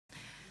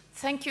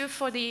Thank you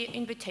for the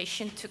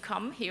invitation to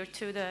come here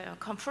to the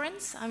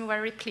conference. I'm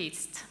very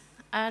pleased.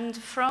 And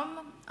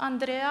from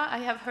Andrea, I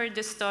have heard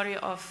the story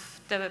of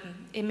the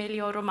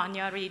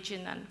Emilia-Romagna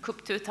region and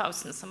CUP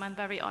 2000, so I'm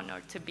very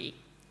honored to be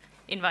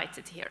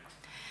invited here.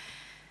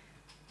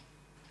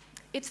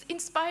 It's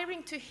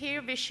inspiring to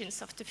hear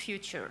visions of the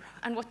future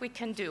and what we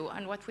can do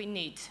and what we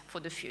need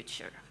for the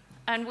future.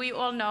 And we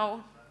all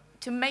know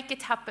to make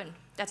it happen,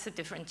 that's a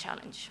different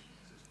challenge.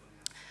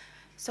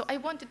 So I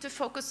wanted to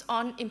focus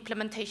on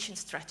implementation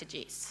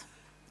strategies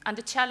and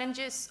the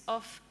challenges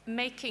of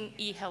making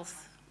eHealth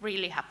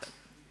really happen.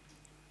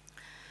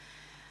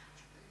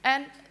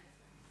 And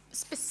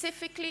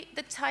specifically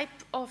the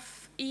type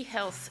of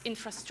eHealth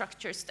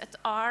infrastructures that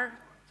are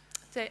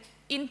the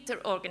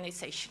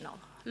inter-organizational,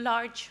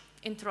 large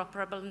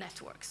interoperable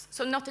networks.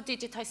 So not the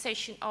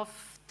digitization of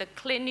the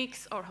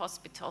clinics or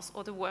hospitals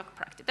or the work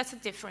practice. That's a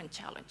different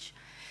challenge.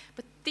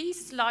 But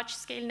these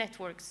large-scale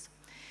networks,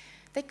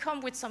 they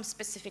come with some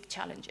specific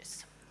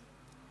challenges.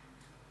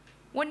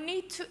 One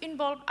needs to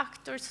involve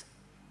actors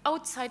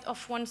outside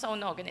of one's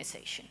own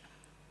organization.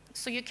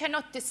 So you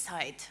cannot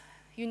decide.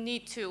 You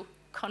need to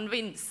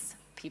convince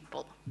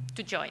people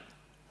to join.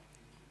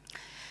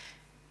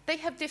 They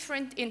have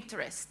different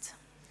interests.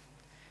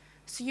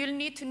 So you'll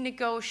need to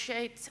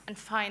negotiate and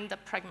find a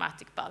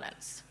pragmatic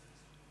balance.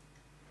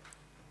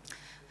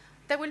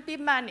 There will be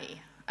many,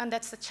 and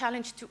that's a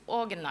challenge to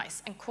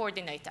organize and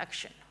coordinate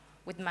action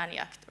with many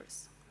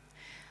actors.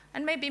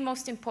 And maybe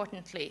most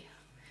importantly,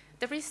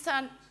 there is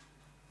a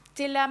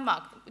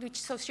dilemma which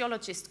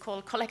sociologists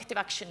call collective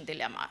action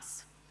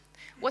dilemmas.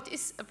 What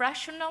is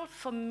rational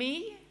for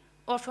me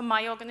or for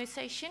my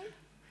organization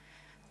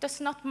does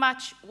not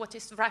match what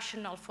is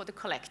rational for the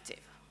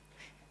collective.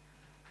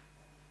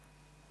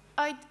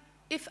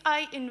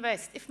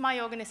 If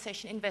my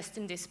organization invests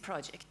in this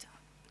project,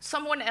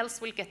 someone else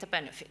will get the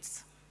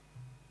benefits.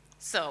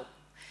 So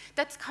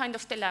that kind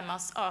of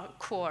dilemmas are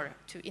core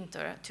to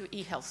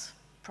eHealth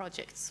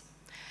projects.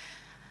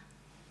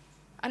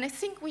 And I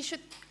think we should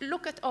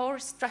look at our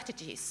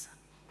strategies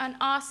and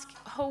ask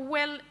how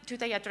well do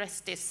they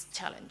address this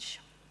challenge.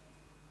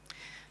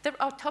 There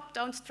are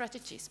top-down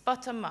strategies,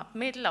 bottom-up,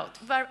 middle-out,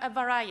 a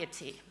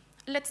variety.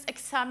 Let's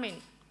examine,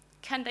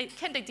 can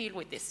they deal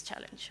with this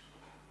challenge?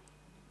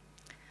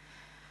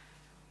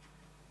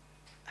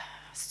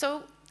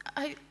 So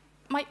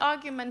my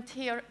argument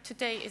here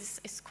today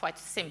is quite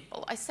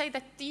simple. I say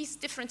that these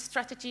different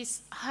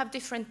strategies have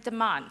different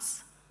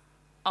demands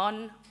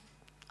on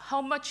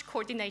how much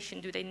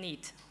coordination do they need,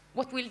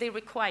 what will they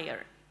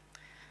require.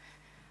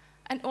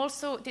 And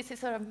also, this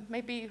is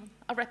maybe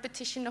a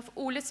repetition of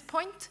Ole's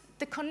point,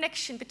 the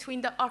connection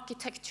between the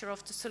architecture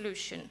of the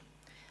solution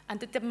and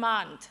the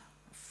demand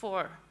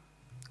for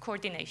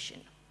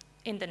coordination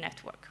in the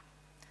network.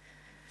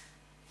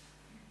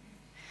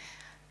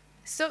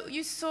 So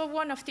you saw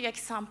one of the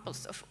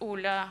examples of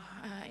Ole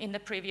in the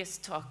previous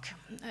talk,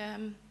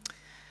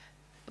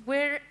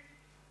 where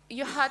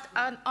you had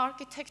an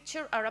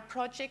architecture or a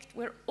project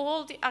where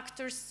all the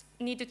actors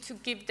needed to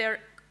give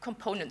their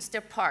components, their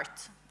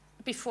part,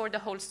 before the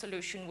whole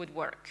solution would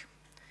work.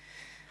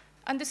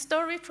 And the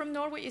story from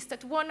Norway is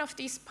that one of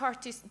these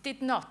parties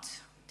did not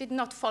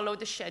follow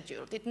the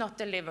schedule, did not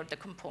deliver the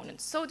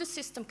components, so the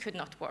system could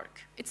not work.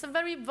 It's a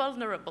very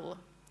vulnerable,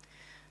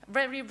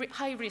 very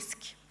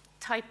high-risk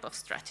type of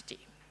strategy.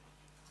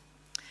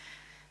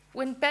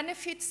 When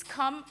benefits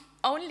come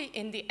only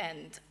in the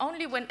end,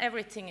 only when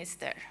everything is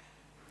there,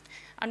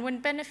 and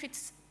when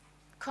benefits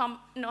come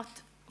not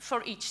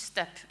for each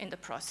step in the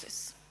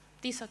process.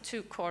 These are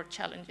two core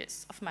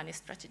challenges of many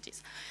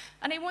strategies.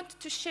 And I wanted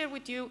to share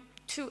with you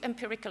two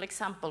empirical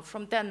examples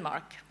from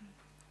Denmark.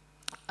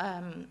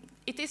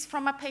 It is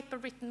from a paper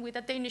written with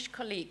a Danish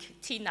colleague,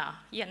 Tina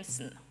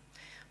Jensen,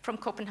 from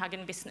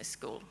Copenhagen Business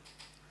School.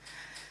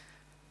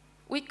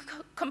 We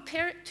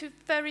compare two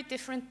very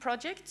different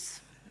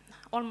projects,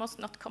 almost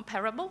not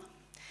comparable,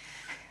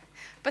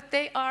 but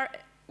they are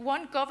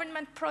one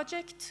government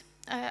project,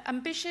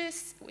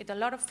 ambitious, with a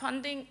lot of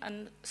funding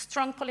and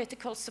strong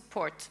political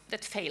support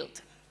that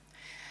failed.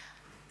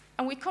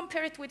 And we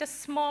compare it with a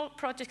small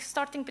project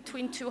starting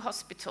between two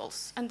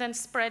hospitals and then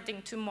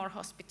spreading to more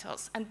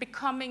hospitals and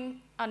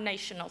becoming a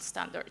national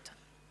standard.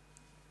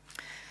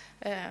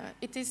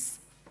 This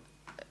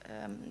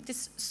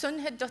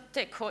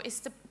Sundhed.dk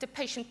is the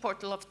patient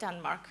portal of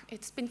Denmark.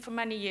 It's been for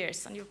many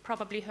years, and you've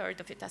probably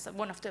heard of it as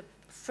one of the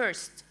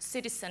first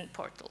citizen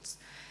portals.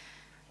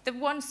 The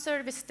one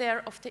service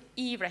there of the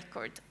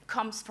e-record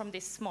comes from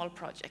these small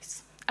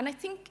projects. And I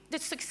think the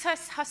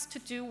success has to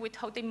do with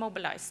how they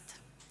mobilized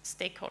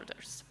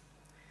stakeholders.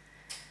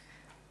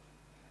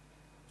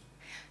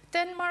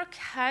 Denmark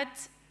had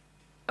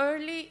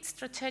early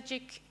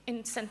strategic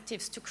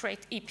incentives to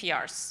create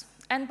EPRs.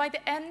 And by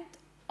the end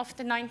of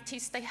the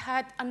 90s, they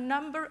had a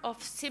number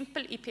of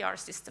simple EPR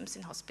systems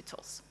in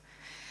hospitals.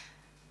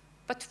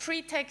 But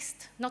free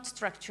text, not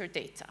structured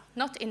data,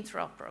 not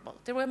interoperable.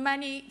 There were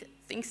many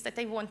things that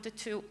they wanted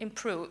to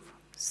improve.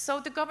 So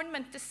the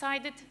government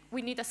decided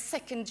we need a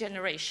second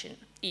generation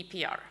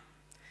EPR.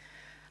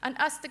 And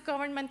as the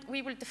government,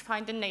 we will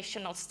define the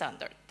national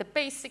standard, the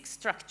basic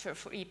structure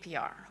for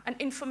EPR, an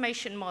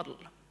information model.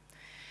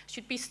 It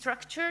should be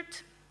structured.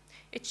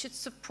 It should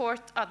support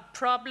a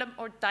problem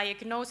or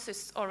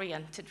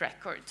diagnosis-oriented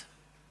record.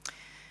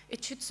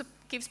 It should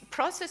give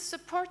process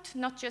support,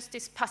 not just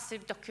this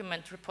passive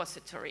document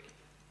repository.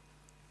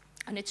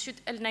 And it should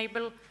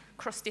enable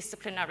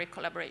cross-disciplinary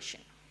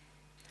collaboration.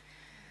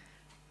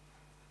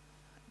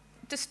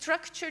 The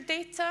structured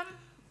data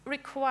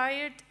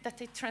required that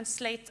they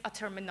translate a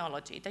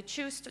terminology. They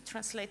choose to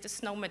translate the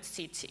SNOMED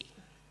CT.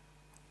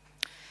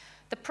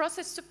 The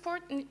process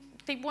support,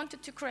 they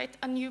wanted to create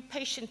a new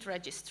patient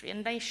registry, a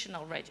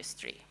national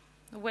registry,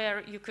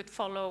 where you could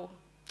follow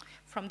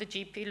from the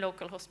GP,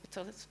 local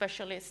hospital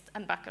specialist,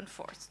 and back and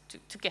forth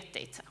to get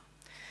data.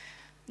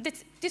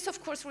 This,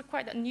 of course,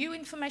 required a new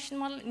information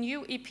model,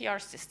 new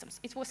EPR systems.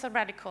 It was a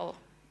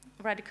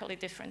radically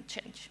different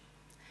change.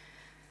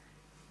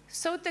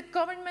 So the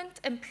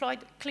government employed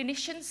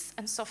clinicians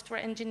and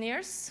software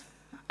engineers,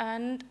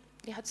 and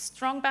they had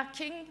strong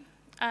backing,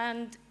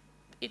 and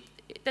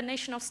the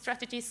national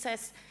strategy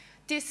says,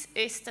 this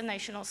is the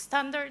national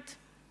standard.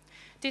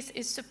 This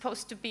is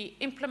supposed to be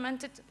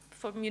implemented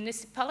for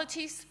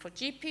municipalities, for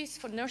GPs,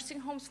 for nursing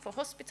homes, for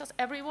hospitals,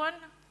 everyone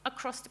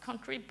across the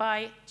country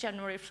by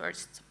January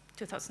 1st,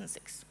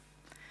 2006.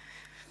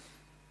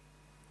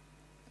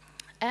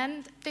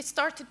 And they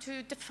started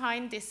to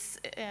define this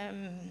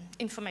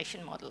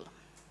information model.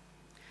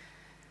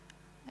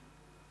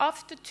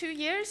 After 2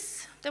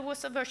 years, there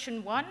was a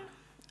version 1,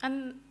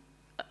 and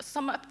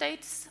some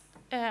updates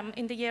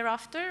in the year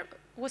after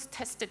was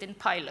tested in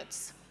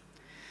pilots.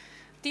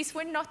 These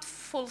were not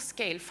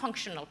full-scale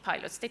functional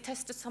pilots. They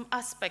tested some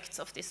aspects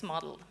of this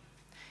model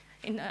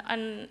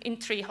in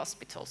 3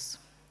 hospitals.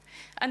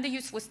 And the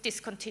use was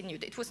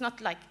discontinued. It was not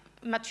like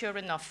mature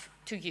enough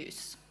to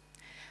use.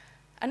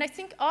 And I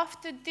think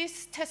after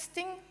this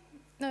testing,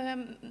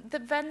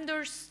 the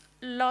vendors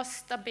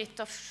lost a bit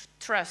of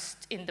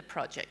trust in the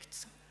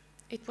project.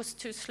 It was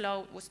too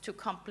slow, it was too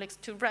complex,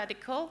 too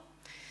radical.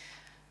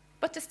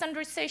 But the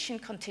standardization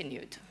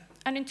continued.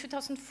 And in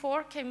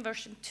 2004 came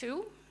version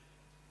 2.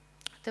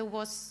 There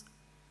was,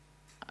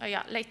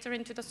 later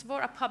in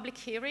 2004, a public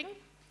hearing.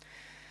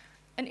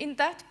 And in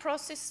that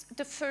process,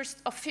 the first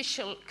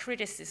official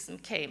criticism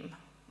came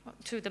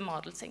to the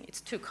model, saying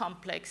it's too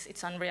complex,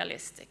 it's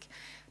unrealistic.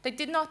 They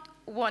did not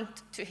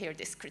want to hear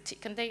this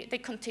critique, and they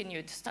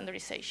continued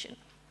standardization.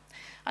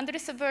 And there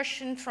is a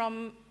version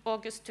from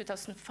August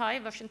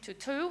 2005, version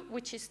 2.2,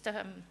 which is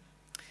the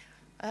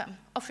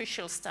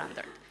official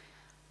standard.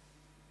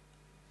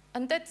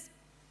 And that's,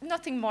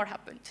 nothing more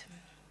happened.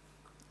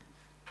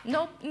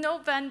 No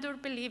vendor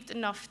believed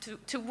enough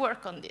to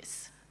work on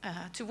this,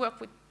 to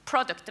work with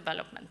product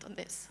development on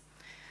this.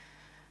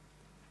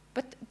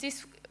 But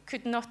this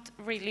could not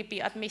really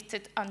be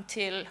admitted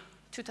until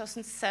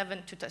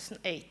 2007,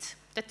 2008,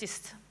 that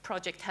this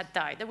project had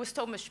died. There was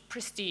so much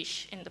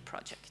prestige in the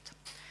project.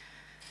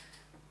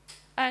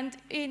 And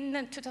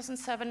in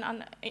 2007,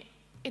 an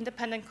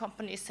independent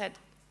company said,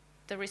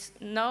 there is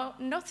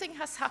nothing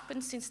has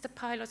happened since the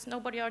pilots,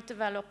 nobody are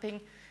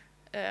developing.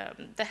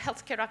 The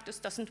healthcare actors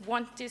doesn't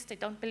want this, they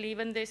don't believe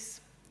in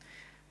this.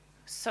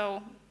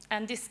 So,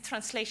 and this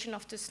translation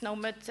of the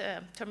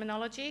SNOMED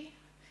terminology,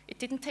 it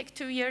didn't take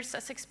 2 years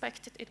as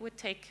expected, it would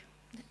take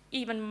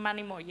even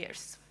many more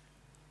years.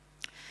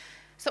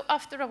 So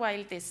after a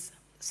while, this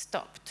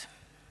stopped.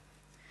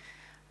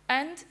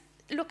 And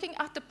looking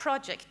at the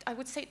project, I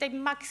would say they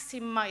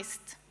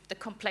maximized the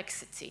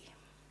complexity.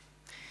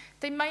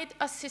 They made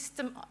a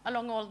system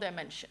along all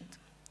dimensions.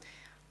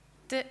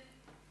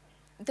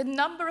 The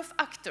number of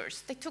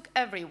actors, they took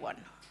everyone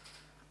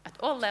at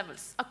all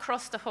levels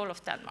across the whole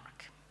of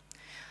Denmark.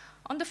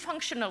 On the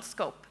functional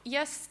scope,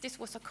 yes, this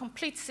was a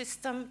complete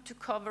system to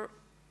cover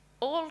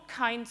all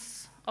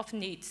kinds of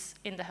needs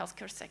in the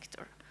healthcare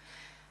sector.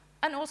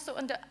 And also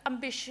on the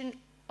ambition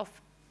of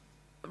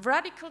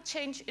radical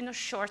change in a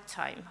short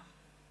time.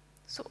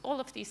 So all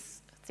of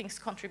these things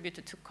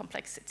contributed to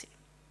complexity.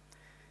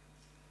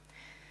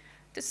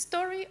 The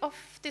story of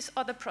this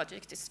other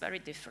project is very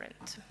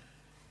different.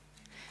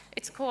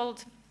 It's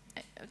called,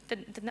 the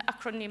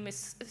acronym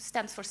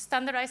stands for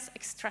Standardized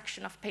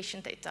Extraction of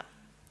Patient Data.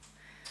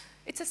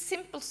 It's a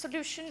simple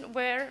solution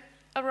where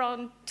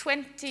around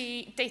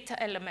 20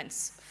 data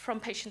elements from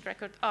patient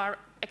record are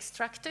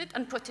extracted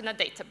and put in a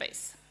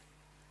database.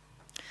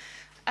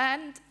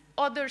 And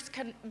others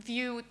can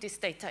view this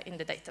data in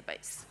the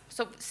database.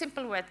 So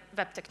simple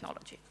web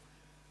technology.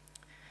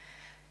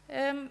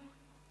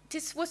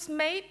 This was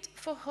made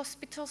for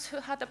hospitals who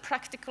had a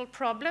practical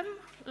problem,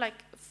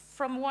 like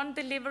from one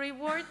delivery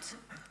ward,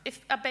 if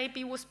a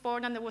baby was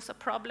born and there was a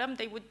problem,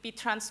 they would be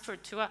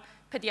transferred to a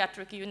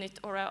pediatric unit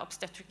or an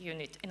obstetric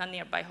unit in a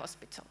nearby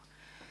hospital.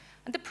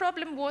 And the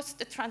problem was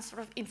the transfer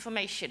of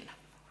information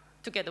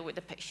together with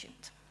the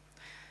patient.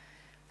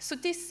 So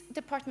this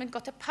department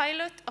got a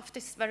pilot of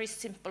this very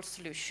simple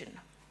solution.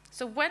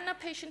 So when a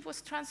patient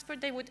was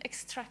transferred, they would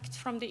extract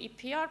from the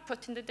EPR,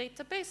 put in the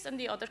database, and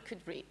the other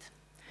could read.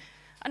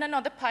 and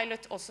another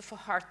pilot also for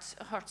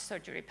heart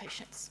surgery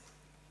patients.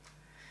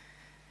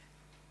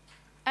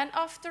 And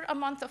after a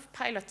month of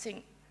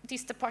piloting,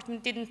 this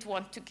department didn't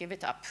want to give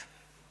it up.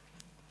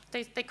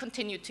 They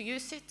continued to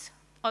use it.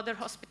 Other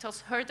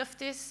hospitals heard of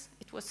this.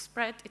 It was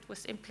spread. It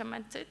was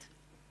implemented.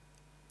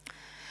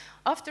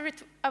 After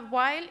a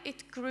while,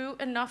 it grew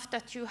enough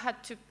that you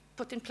had to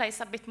put in place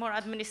a bit more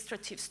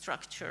administrative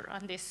structure,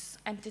 and this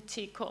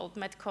entity called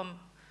Medcom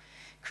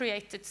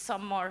created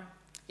some more,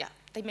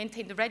 they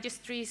maintained the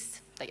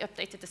registries, they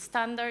updated the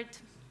standard,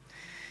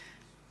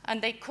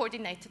 and they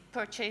coordinated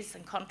purchase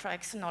and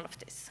contracts and all of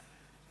this.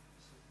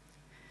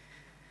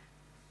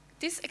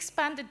 This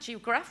expanded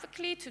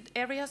geographically to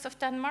areas of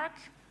Denmark.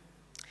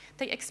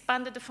 They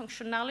expanded the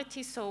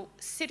functionality so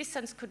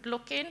citizens could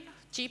look in,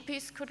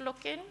 GPs could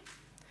look in.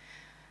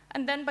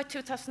 And then by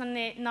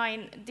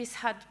 2009, this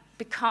had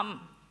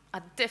become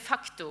a de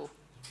facto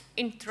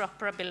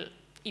interoperable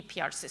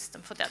EPR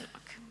system for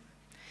Denmark.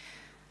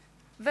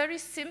 Very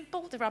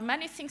simple. There are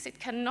many things it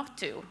cannot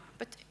do,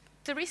 but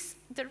there is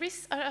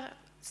a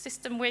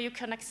system where you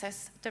can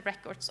access the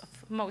records of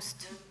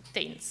most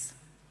Danes.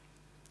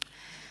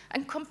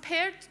 And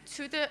compared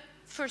to the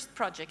first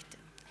project,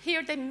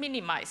 here they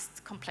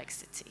minimized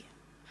complexity.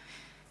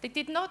 They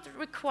did not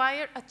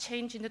require a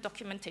change in the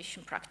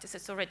documentation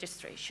practices or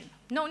registration.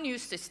 No new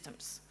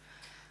systems.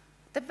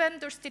 The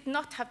vendors did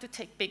not have to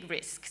take big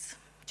risks,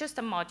 just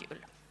a module.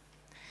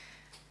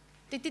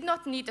 They did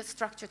not need a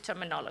structured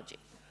terminology,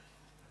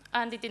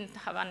 and they didn't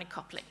have any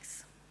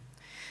couplings.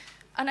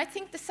 And I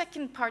think the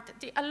second part,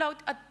 they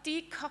allowed a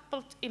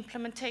decoupled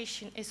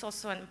implementation is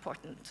also an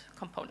important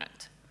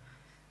component.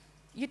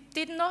 You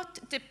did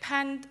not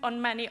depend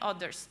on many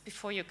others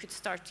before you could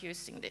start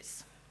using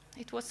this.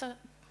 It was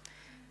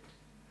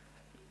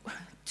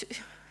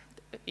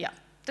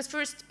the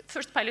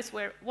first pilots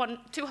were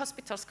two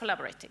hospitals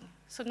collaborating,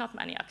 so not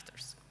many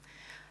actors.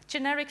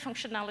 Generic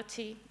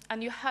functionality,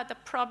 and you had a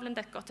problem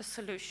that got a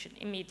solution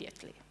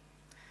immediately.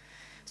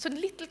 So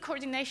little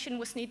coordination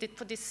was needed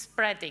for this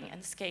spreading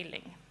and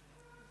scaling.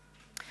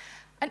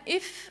 And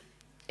if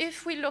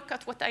we look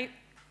at what I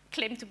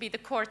claim to be the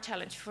core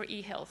challenge for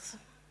eHealth,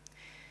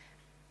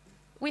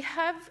 we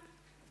have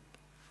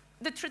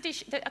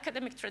the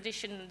academic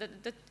tradition,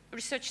 the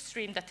research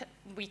stream that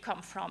we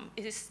come from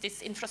is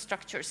this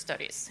infrastructure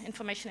studies,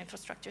 information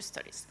infrastructure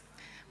studies.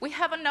 We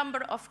have a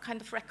number of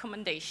kind of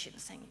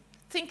recommendations saying,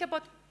 think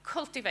about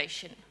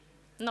cultivation,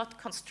 not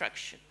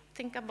construction.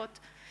 Think about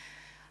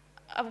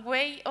a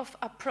way of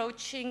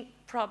approaching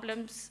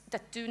problems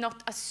that do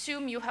not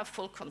assume you have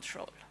full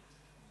control.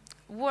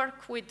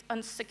 Work with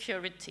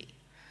insecurity,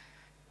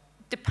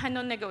 depend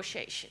on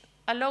negotiation,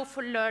 allow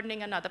for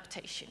learning and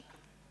adaptation.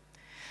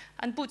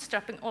 And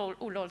bootstrapping,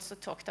 Ole also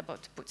talked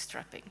about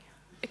bootstrapping.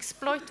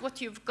 Exploit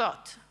what you've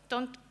got.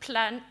 Don't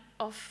plan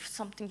of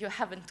something you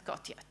haven't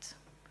got yet.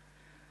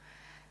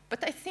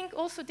 But I think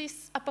also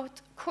this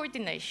about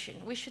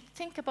coordination. We should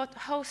think about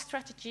how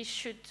strategies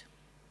should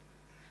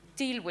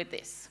deal with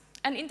this.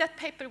 And in that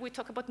paper, we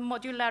talk about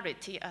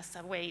modularity as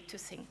a way to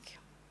think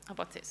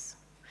about this.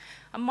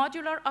 A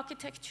modular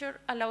architecture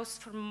allows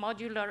for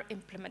modular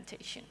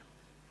implementation.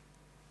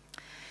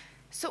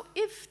 So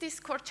if this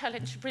core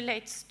challenge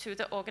relates to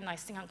the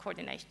organizing and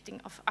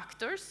coordinating of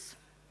actors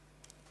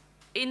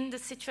in the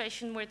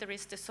situation where there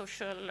is the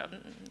social,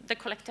 the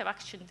collective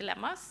action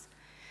dilemmas,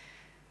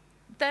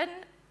 then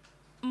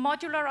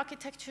modular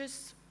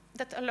architectures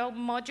that allow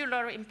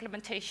modular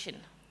implementation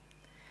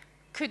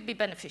could be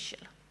beneficial.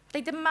 They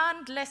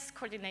demand less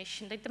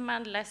coordination. They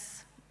demand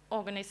less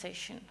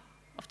organization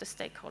of the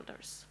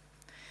stakeholders.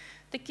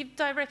 They give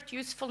direct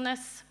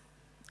usefulness,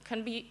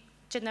 can be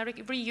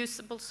generic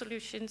reusable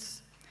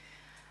solutions,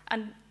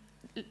 and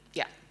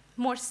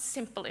more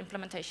simple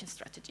implementation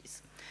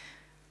strategies.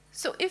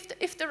 So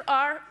if there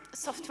are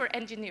software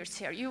engineers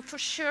here, you for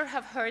sure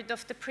have heard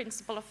of the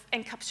principle of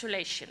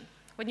encapsulation.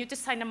 When you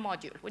design a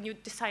module, when you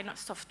design a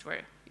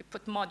software, you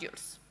put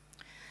modules.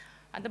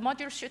 And the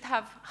modules should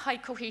have high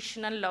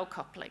cohesion and low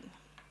coupling.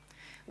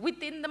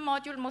 Within the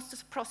module, most of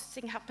the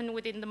processing happens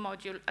within the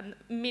module, and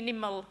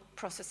minimal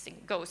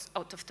processing goes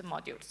out of the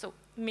module, so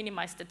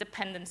minimize the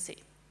dependency.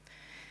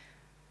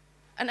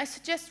 And I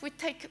suggest we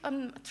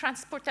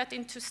transport that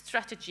into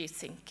strategy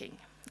thinking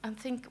and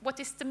think, what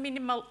is the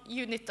minimal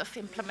unit of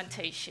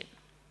implementation?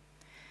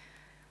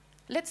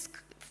 Let's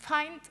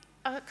find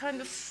a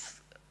kind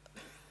of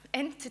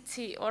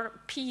entity or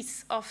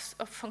piece of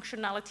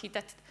functionality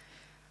that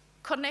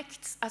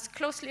connects as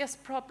closely as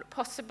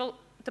possible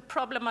the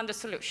problem and the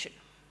solution.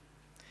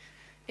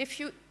 If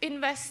you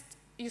invest,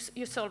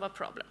 you solve a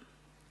problem,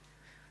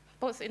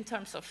 both in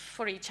terms of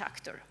for each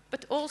actor,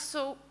 but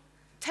also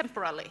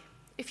temporally.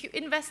 If you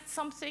invest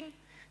something,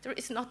 there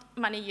is not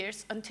many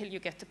years until you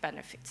get the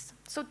benefits.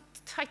 So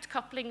tight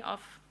coupling of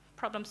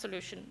problem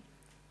solution,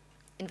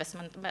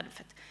 investment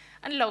benefit,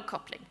 and low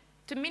coupling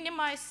to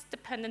minimize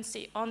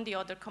dependency on the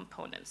other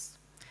components.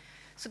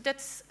 So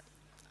that's,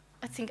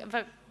 I think,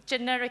 a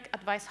generic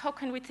advice. How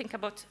can we think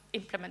about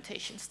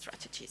implementation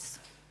strategies?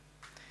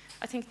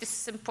 I think this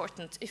is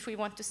important if we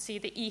want to see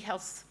the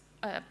eHealth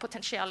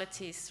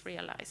potentialities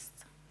realized.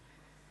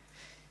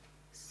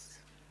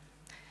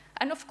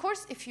 And of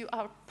course, if you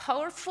are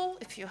powerful,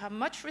 if you have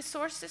much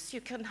resources,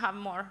 you can have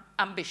more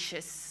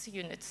ambitious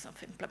units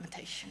of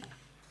implementation.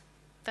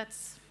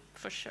 That's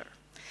for sure.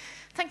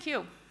 Thank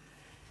you.